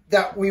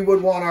that we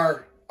would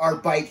want our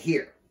bite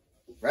here,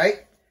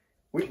 right?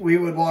 We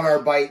would want our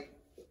bite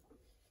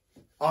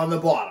on the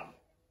bottom,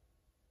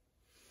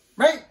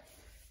 right?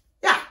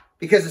 Yeah,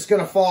 because it's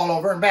going to fall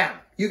over and bam.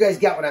 You guys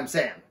get what I'm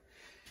saying.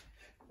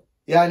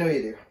 Yeah, I know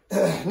you do.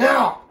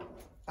 Now,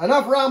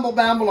 enough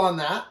ramble-bamble on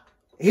that.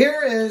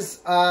 Here is,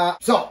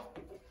 so,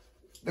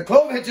 the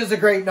clove hitch is a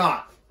great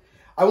knot.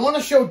 I want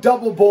to show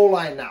double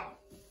bowline now.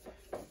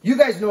 You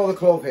guys know the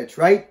clove hitch,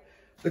 right?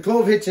 The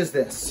clove hitch is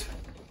this.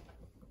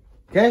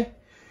 Okay?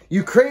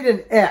 You create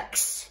an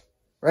X,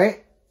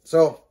 right?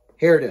 So,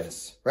 here it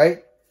is,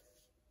 right?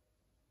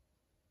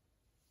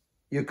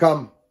 You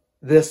come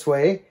this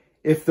way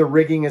if the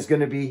rigging is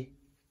going to be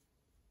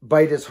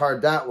bite as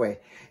hard that way.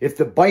 If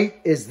the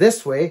bite is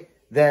this way,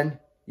 then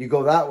you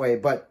go that way.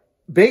 But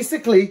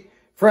basically,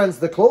 friends,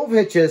 the clove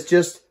hitch is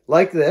just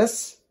like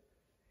this.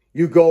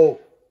 You go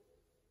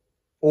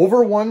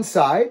over one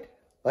side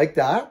like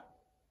that,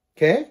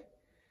 okay?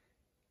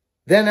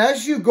 Then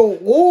as you go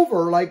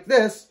over like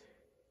this,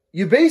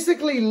 you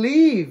basically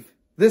leave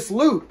this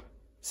loop.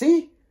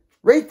 See?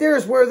 Right there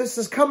is where this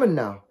is coming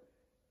now.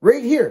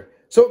 Right here.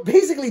 So it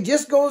basically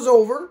just goes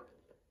over.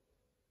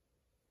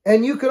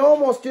 And you can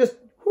almost just,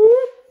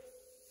 whoop,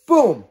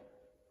 boom.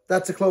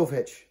 That's a clove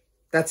hitch.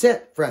 That's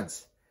it,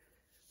 friends.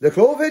 The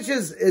clove hitch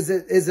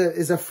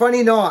is a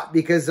funny knot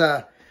because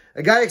a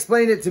guy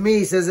explained it to me.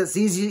 He says it's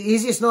the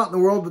easiest knot in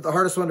the world, but the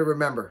hardest one to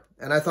remember.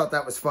 And I thought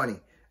that was funny.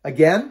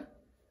 Again,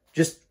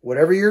 just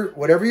whatever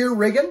you're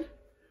rigging,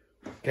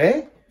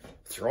 okay?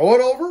 Throw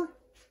it over,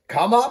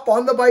 come up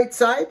on the bite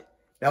side.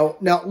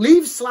 Now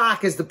leave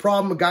slack is the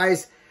problem with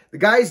guys. The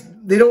guys,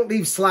 they don't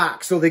leave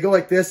slack. So they go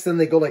like this, then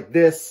they go like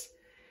this.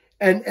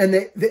 And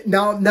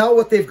now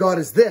what they've got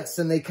is this.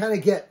 And they kind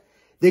of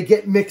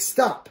get mixed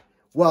up.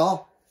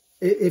 Well,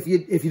 if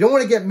you don't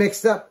want to get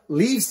mixed up,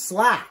 leave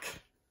slack.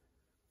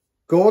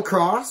 Go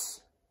across,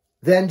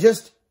 then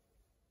just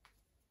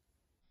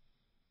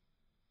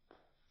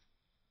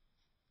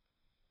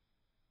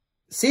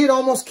see, it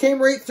almost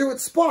came right through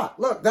its spot.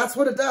 Look, that's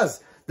what it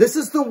does. This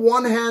is the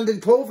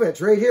one-handed clove hitch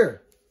right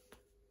here.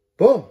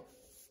 Boom.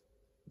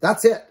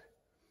 That's it.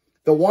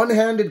 The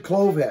one-handed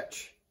clove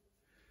hitch.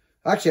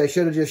 Actually, I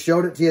should have just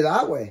showed it to you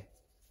that way.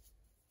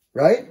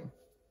 Right?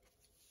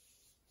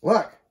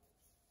 Look.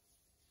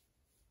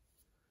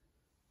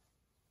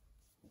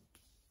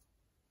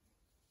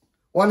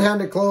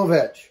 One-handed clove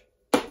hitch.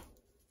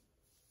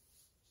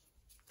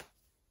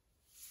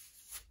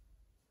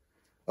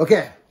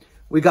 Okay,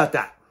 we got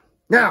that.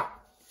 Now,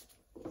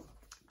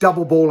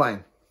 double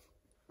bowline.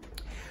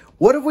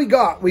 What have we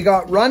got? We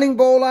got running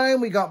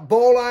bowline, we got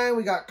bowline,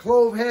 we got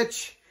clove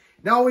hitch.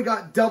 Now we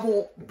got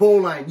double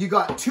bowline. You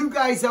got two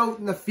guys out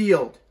in the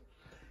field.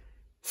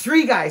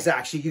 Three guys,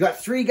 actually. You got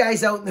three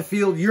guys out in the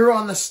field. You're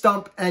on the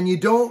stump, and you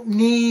don't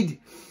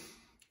need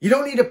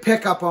a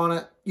pickup on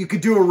it. You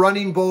could do a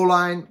running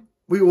bowline.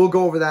 We will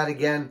go over that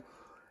again.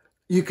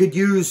 You could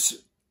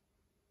use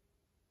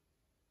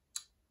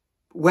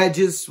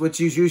wedges,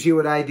 which is usually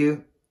what I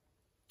do.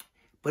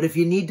 But if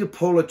you need to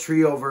pull a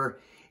tree over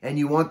and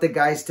you want the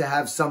guys to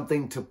have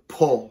something to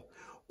pull,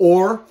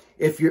 or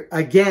if you're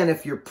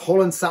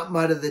pulling something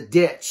out of the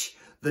ditch,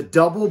 the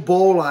double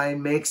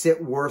bowline makes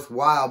it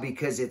worthwhile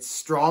because it's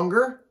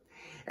stronger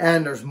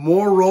and there's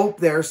more rope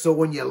there. So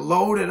when you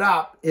load it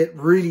up, it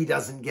really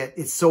doesn't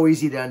it's so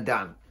easy to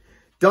undone.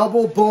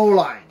 Double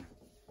bowline.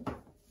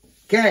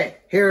 Okay,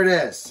 here it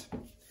is.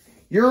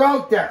 You're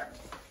out there.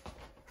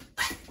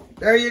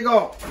 There you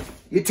go.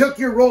 You took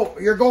your rope.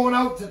 You're going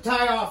out to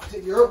tie off.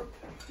 You're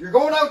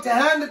going out to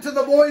hand it to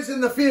the boys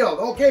in the field.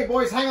 Okay,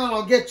 boys, hang on.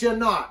 I'll get you a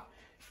knot.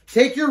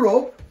 Take your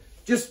rope.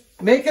 Just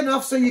make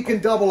enough so you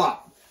can double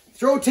up.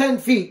 Throw 10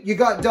 feet. You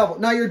got double.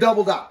 Now you're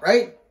doubled up,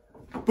 right?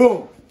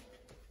 Boom.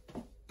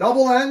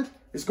 Double end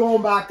is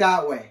going back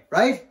that way,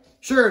 right?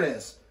 Sure it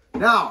is.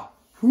 Now,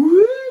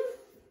 whoop.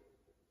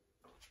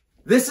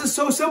 This is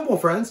so simple,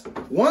 friends.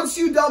 Once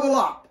you double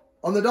up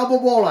on the double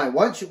bowline,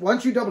 once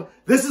you double,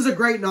 this is a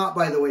great knot,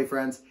 by the way,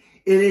 friends.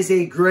 It is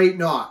a great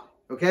knot,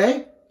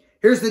 okay?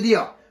 Here's the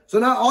deal. So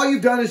now all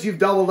you've done is you've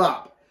doubled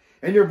up.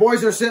 And your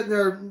boys are sitting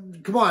there,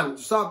 come on,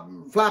 stop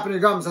flapping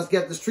your gums. Let's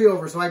get this tree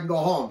over so I can go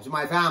home to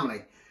my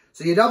family.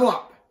 So you double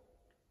up,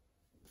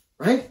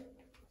 right?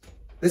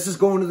 This is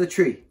going to the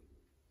tree.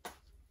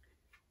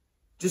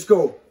 Just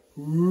go,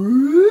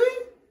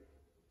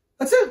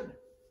 that's it.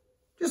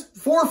 Just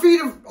 4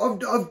 feet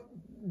of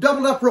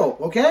doubled up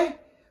rope, okay?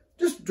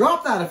 Just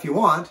drop that if you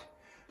want,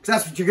 because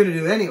that's what you're going to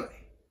do anyway,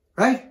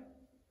 right?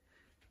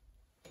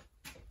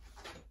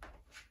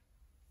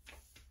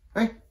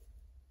 Right?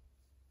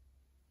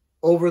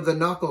 Over the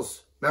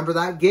knuckles. Remember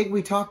that gig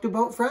we talked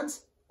about,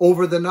 friends?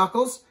 Over the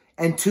knuckles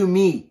and to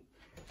me.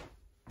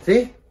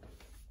 See?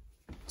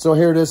 So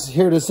here it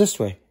is this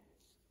way.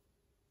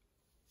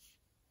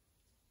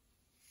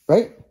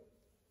 Right?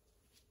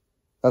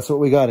 That's what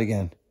we got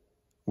again.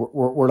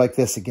 We're like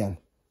this again,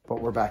 but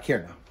we're back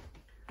here now.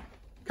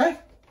 Okay?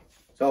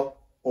 So,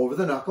 over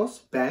the knuckles,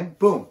 bang,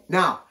 boom.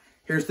 Now,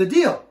 here's the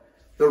deal.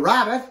 The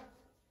rabbit,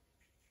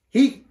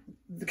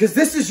 because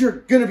this is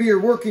going to be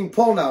your working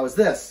pull now, is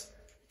this.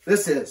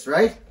 This is,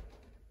 right?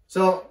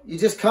 So, you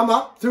just come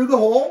up through the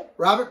hole.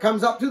 Rabbit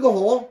comes up through the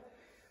hole.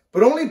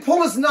 But only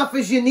pull as enough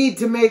as you need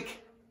to make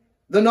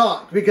the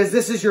knot because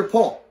this is your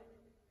pull.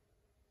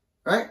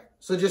 Right?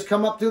 So just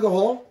come up through the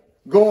hole,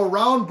 go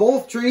around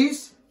both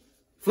trees,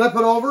 flip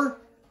it over,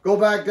 go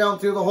back down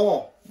through the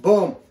hole.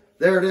 Boom.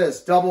 There it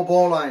is. Double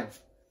bowline.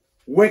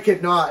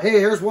 Wicked knot. Hey,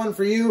 here's one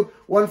for you,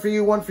 one for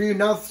you, one for you.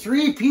 Now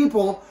 3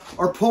 people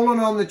are pulling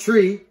on the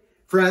tree,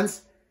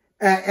 friends,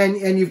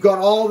 and you've got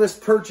all this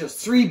purchase.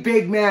 3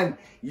 big men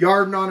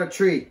yarding on a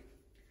tree.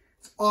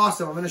 It's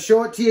awesome. I'm going to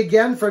show it to you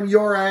again from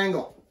your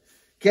angle.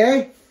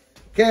 Okay?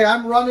 Okay,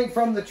 I'm running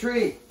from the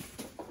tree.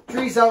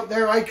 Tree's out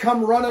there. I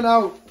come running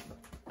out.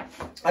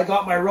 I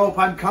got my rope.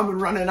 I'm coming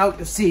running out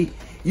to see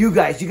you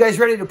guys. You guys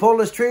ready to pull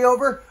this tree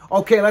over?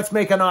 Okay, let's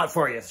make a knot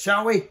for you,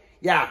 shall we?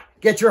 Yeah.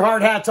 Get your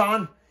hard hats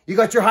on. You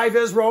got your high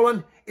vis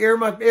rolling. Ear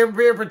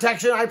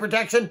protection, eye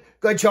protection.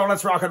 Good show.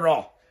 Let's rock and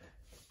roll.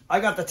 I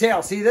got the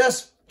tail. See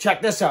this?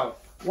 Check this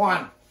out.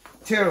 1,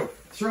 2.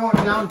 Throw it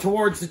down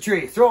towards the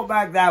tree. Throw it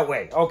back that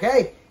way.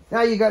 Okay?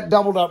 Now you got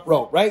doubled up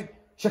rope, right?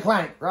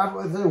 Shaklank. Grab it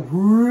with the...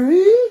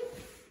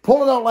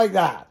 Pull it out like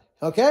that.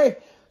 Okay?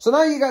 So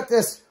now you got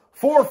this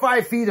 4 or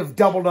 5 feet of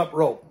doubled up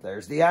rope.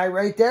 There's the eye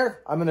right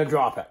there. I'm going to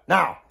drop it.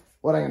 Now,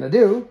 what I'm going to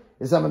do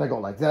is I'm going to go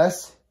like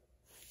this.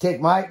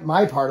 Take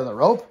my part of the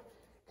rope.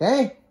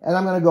 Okay? And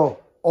I'm going to go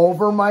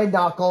over my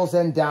knuckles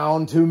and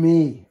down to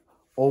me.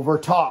 Over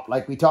top,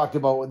 like we talked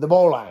about with the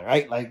bowline,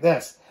 right? Like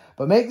this.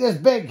 But make this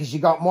big because you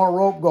got more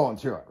rope going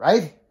through it,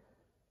 right?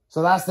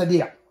 So that's the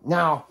deal.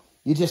 Now,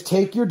 you just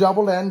take your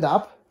double end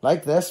up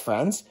like this,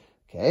 friends.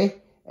 Okay?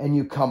 And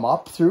you come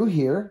up through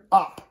here,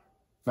 up.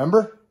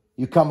 Remember?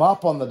 You come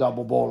up on the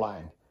double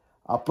bowline.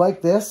 Up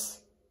like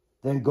this.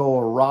 Then go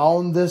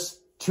around this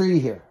tree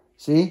here.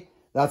 See?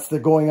 That's the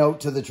going out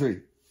to the tree.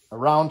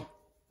 Around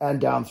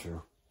and down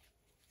through.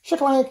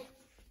 Shaklank.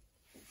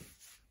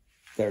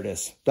 There it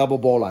is. Double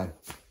bowline.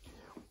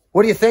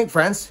 What do you think,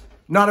 friends?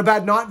 Not a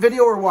bad knot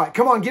video or what?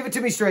 Come on, give it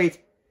to me straight.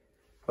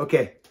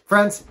 Okay,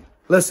 friends,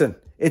 listen.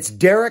 It's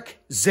Derek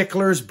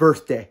Zickler's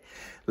birthday.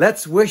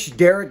 Let's wish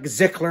Derek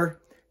Zickler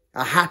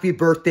a happy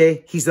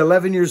birthday. He's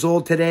 11 years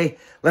old today.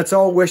 Let's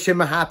all wish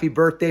him a happy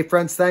birthday,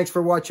 friends. Thanks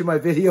for watching my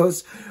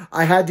videos.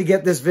 I had to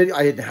get this video.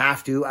 I didn't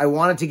have to. I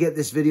wanted to get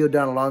this video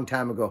done a long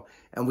time ago,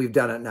 and we've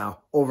done it now.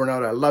 Over and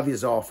out. I love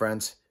yous all,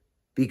 friends.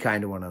 Be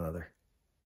kind to one another.